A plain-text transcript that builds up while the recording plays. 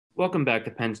Welcome back to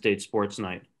Penn State Sports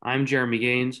Night. I'm Jeremy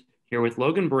Gaines, here with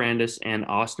Logan Bourandas and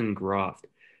Austin Groft.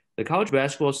 The college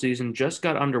basketball season just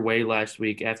got underway last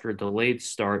week after a delayed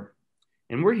start,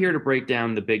 and we're here to break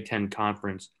down the Big Ten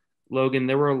Conference. Logan,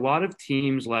 there were a lot of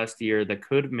teams last year that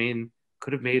could have made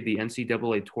the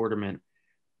NCAA tournament,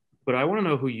 but I want to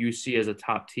know who you see as a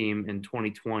top team in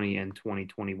 2020 and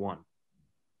 2021.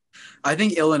 I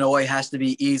think Illinois has to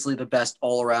be easily the best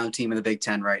all-around team in the Big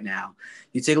Ten right now.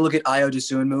 You take a look at Ayo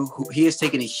Dosunmu, who he has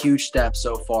taken a huge step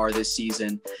so far this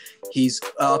season. He's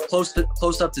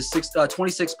close up to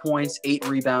 26 points, 8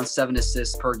 rebounds, 7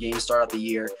 assists per game start out the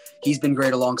year. He's been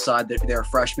great alongside their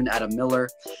freshman Adam Miller.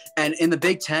 And in the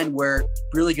Big Ten, where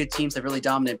really good teams have really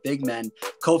dominant big men,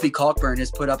 Kofi Cockburn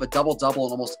has put up a double-double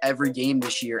in almost every game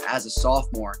this year as a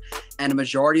sophomore. And a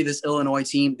majority of this Illinois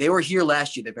team, they were here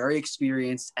last year. They're very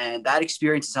experienced, and that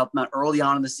experience has helped them out early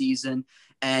on in the season.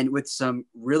 And with some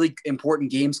really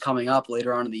important games coming up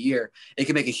later on in the year, it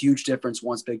can make a huge difference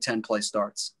once Big Ten play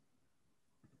starts.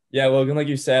 Yeah, Logan, like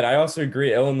you said, I also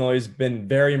agree. Illinois has been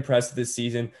very impressive this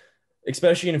season,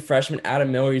 especially in freshman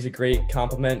Adam Miller. He's a great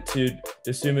complement to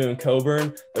Dosunmu and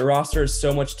Coburn. The roster has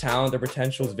so much talent. Their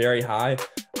potential is very high.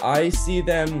 I see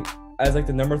them as like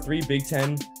the number 3 Big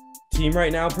Ten team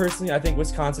right now. Personally, I think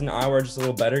Wisconsin and Iowa are just a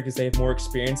little better because they have more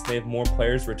experience. They have more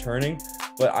players returning.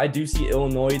 But I do see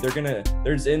Illinois. They're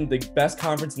in the best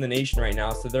conference in the nation right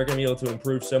now, so they're going to be able to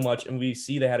improve so much. And we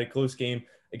see they had a close game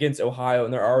against Ohio,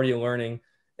 and they're already learning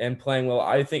and playing well.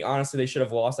 I think, honestly, they should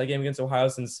have lost that game against Ohio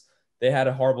since they had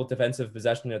a horrible defensive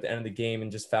possession at the end of the game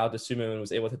and just fouled Dosunmu and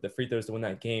was able to hit the free throws to win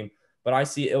that game. But I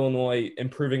see Illinois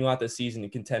improving a lot this season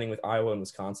and contending with Iowa and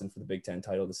Wisconsin for the Big Ten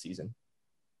title this season.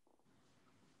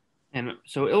 And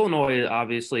so Illinois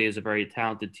obviously is a very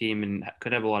talented team and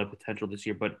could have a lot of potential this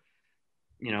year. But,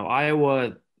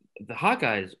 Iowa, the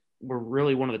Hawkeyes were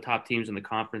really one of the top teams in the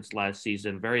conference last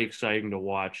season. Very exciting to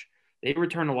watch. They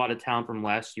returned a lot of talent from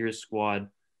last year's squad,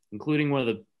 including one of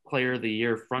the Player of the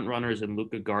Year frontrunners in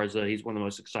Luka Garza. He's one of the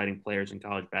most exciting players in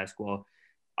college basketball.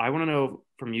 I want to know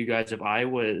from you guys if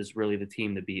Iowa is really the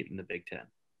team to beat in the Big Ten.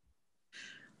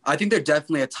 I think they're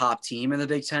definitely a top team in the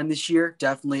Big Ten this year,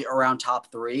 definitely around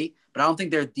top 3, but I don't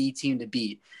think they're the team to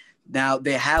beat. Now,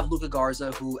 they have Luka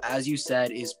Garza, who, as you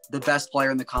said, is the best player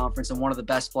in the conference and one of the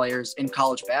best players in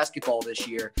college basketball this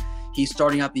year. He's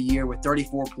starting out the year with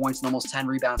 34 points and almost 10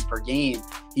 rebounds per game.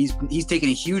 He's taken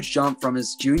a huge jump from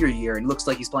his junior year and looks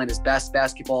like he's playing his best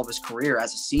basketball of his career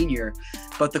as a senior.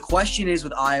 But the question is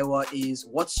with Iowa is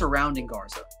what's surrounding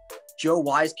Garza? Joe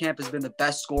Wieskamp has been the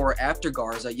best scorer after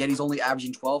Garza, yet he's only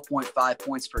averaging 12.5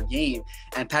 points per game.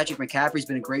 And Patrick McCaffrey's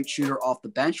been a great shooter off the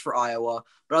bench for Iowa.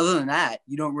 But other than that,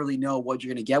 you don't really know what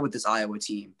you're going to get with this Iowa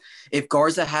team. If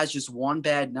Garza has just one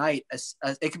bad night,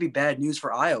 it could be bad news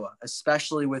for Iowa,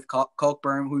 especially with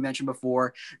Cockburn, who we mentioned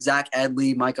before, Zach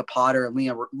Edley, Micah Potter, and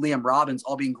Liam Robbins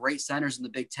all being great centers in the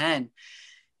Big Ten.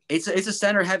 It's a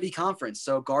center-heavy conference,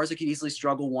 so Garza could easily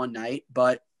struggle one night,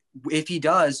 but if he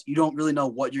does, you don't really know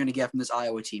what you're going to get from this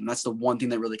Iowa team. That's the one thing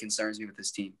that really concerns me with this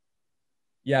team.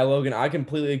 Yeah, Logan, I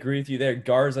completely agree with you there.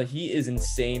 Garza, he is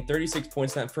insane. 36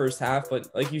 points in that first half. But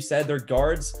like you said, their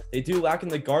guards, they do lack in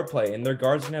the guard play. And their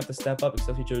guards are going to have to step up,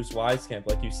 especially Joe Wieskamp,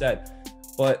 like you said.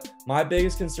 But my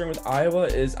biggest concern with Iowa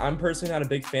is I'm personally not a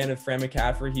big fan of Fran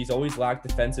McCaffrey. He's always lacked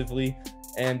defensively.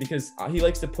 And because he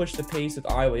likes to push the pace with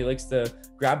Iowa, he likes to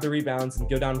grab the rebounds and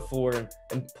go down the floor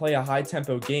and play a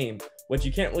high-tempo game, which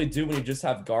you can't really do when you just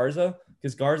have Garza,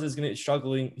 because Garza is going to be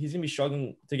struggling. He's going to be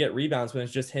struggling to get rebounds when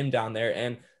it's just him down there.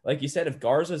 And like you said, if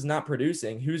Garza is not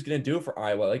producing, who's going to do it for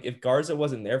Iowa? Like if Garza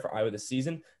wasn't there for Iowa this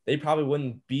season, they probably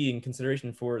wouldn't be in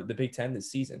consideration for the Big Ten this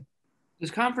season.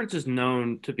 This conference is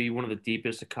known to be one of the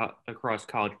deepest across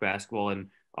college basketball. And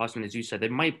Austin, as you said, they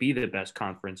might be the best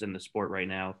conference in the sport right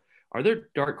now. Are there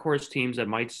dark horse teams that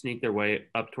might sneak their way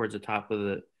up towards the top of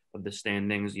the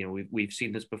standings? We've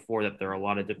seen this before, that there are a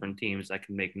lot of different teams that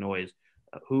can make noise.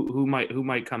 Who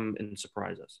might come and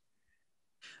surprise us?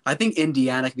 I think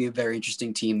Indiana could be a very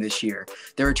interesting team this year.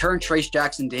 They returned Trace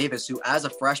Jackson Davis, who as a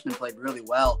freshman played really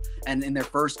well. And in their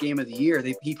first game of the year,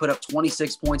 he put up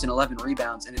 26 points and 11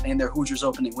 rebounds in their Hoosiers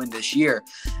opening win this year.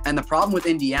 And the problem with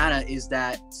Indiana is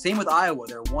that, same with Iowa,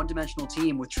 they're a one-dimensional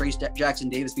team with Trace Jackson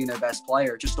Davis being their best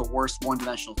player, just a worse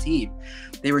one-dimensional team.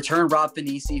 They returned Rob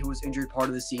Finisi, who was injured part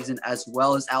of the season, as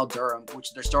well as Al Durham,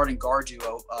 which they're starting guard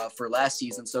duo for last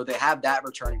season. So they have that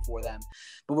returning for them.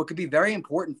 But what could be very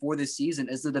important for this season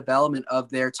is the development of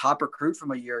their top recruit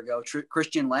from a year ago,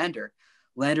 Christian Lander.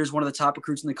 Lander's one of the top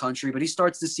recruits in the country, but he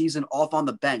starts the season off on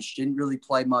the bench. Didn't really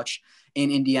play much in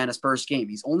Indiana's first game.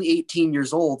 He's only 18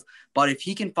 years old, but if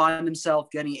he can find himself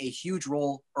getting a huge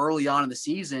role early on in the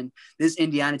season, this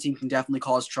Indiana team can definitely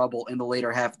cause trouble in the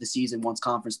later half of the season once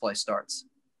conference play starts.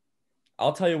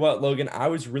 I'll tell you what, Logan, I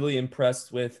was really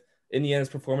impressed with Indiana's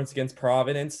performance against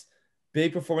Providence.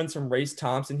 Big performance from Race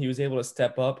Thompson. He was able to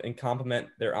step up and complement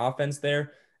their offense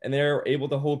there. And they're able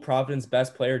to hold Providence's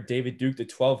best player, David Duke, to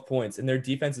 12 points. And their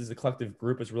defense as a collective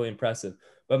group was really impressive.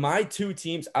 But my two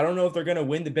teams, I don't know if they're going to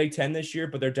win the Big Ten this year,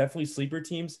 but they're definitely sleeper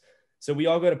teams. So we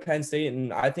all go to Penn State,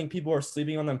 and I think people are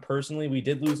sleeping on them personally. We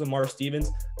did lose Lamar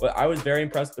Stevens, but I was very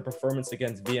impressed with the performance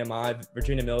against VMI,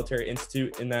 Virginia Military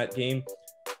Institute, in that game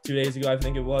 2 days ago, I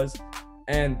think it was.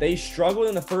 And they struggled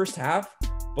in the first half,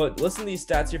 but listen to these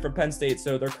stats here for Penn State.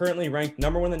 So they're currently ranked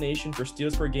number 1 in the nation for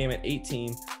steals per game at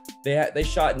 18. They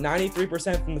shot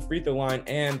 93% from the free throw line,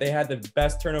 and they had the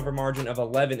best turnover margin of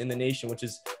 11 in the nation, which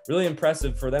is really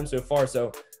impressive for them so far.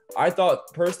 So I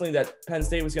thought personally that Penn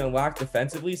State was going to lack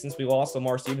defensively since we lost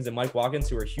Lamar Stevens and Mike Watkins,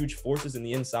 who are huge forces in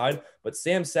the inside. But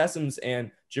Sam Sessoms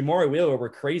and Jamari Wheeler were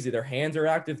crazy. Their hands are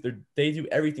active. They do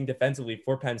everything defensively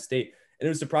for Penn State. And it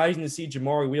was surprising to see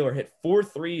Jamari Wheeler hit 4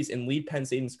 threes and lead Penn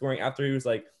State in scoring after he was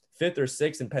like 5th or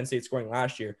 6th in Penn State scoring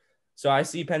last year. So I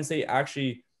see Penn State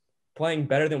actually playing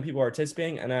better than people are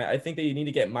anticipating. And I think that you need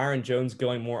to get Myron Jones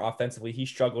going more offensively. He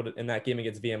struggled in that game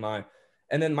against VMI.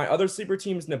 And then my other sleeper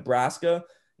team is Nebraska.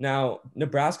 Now,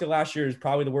 Nebraska last year is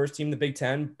probably the worst team in the Big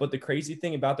Ten, but the crazy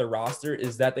thing about their roster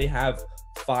is that they have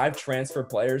 5 transfer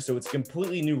players, so it's a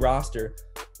completely new roster.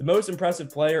 The most impressive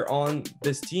player on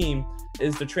this team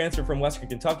is the transfer from Western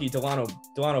Kentucky, Delano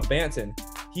Banton.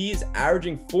 He's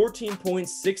averaging 14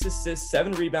 points, 6 assists,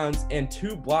 7 rebounds, and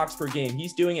 2 blocks per game.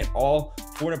 He's doing it all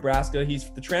for Nebraska. He's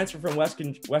the transfer from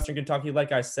Western Kentucky,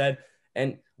 like I said,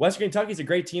 and Western Kentucky's a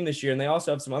great team this year, and they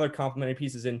also have some other complementary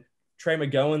pieces in Trey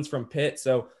McGowan's from Pitt.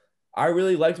 So I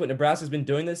really liked what Nebraska's been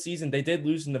doing this season. They did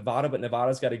lose to Nevada, but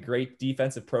Nevada's got a great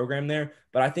defensive program there.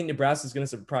 But I think Nebraska's going to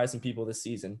surprise some people this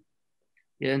season.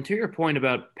 Yeah, and to your point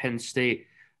about Penn State,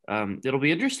 it'll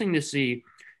be interesting to see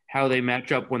how they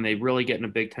match up when they really get in a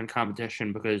Big Ten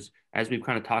competition, because as we've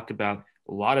kind of talked about,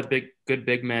 a lot of good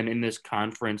big men in this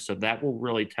conference. So that will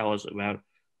really tell us about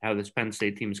how this Penn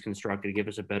State team is constructed to give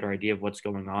us a better idea of what's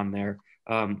going on there.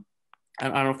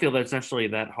 I don't feel that it's necessarily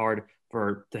that hard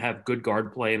to have good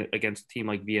guard play against a team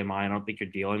like VMI. I don't think you're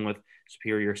dealing with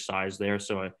superior size there.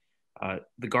 So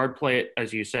the guard play,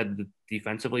 as you said,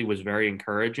 defensively was very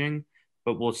encouraging,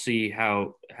 but we'll see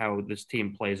how this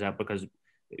team plays out, because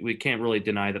we can't really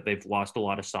deny that they've lost a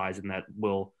lot of size, and that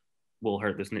will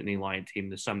hurt this Nittany Lion team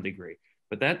to some degree.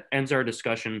 But that ends our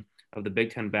discussion of the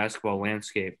Big Ten basketball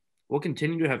landscape. We'll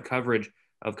continue to have coverage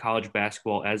of college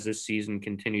basketball as this season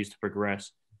continues to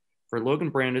progress. For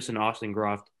Logan Bourandas and Austin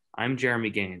Groft, I'm Jeremy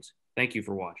Gaines. Thank you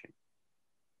for watching.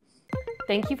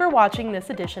 Thank you for watching this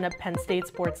edition of Penn State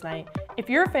Sports Night. If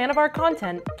you're a fan of our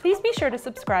content, please be sure to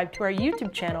subscribe to our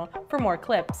YouTube channel for more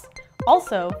clips.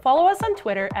 Also, follow us on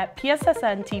Twitter at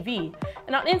PSSN TV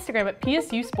and on Instagram at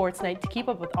PSU Sports Night to keep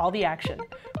up with all the action.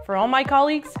 For all my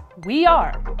colleagues, we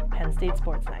are Penn State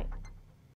Sports Night.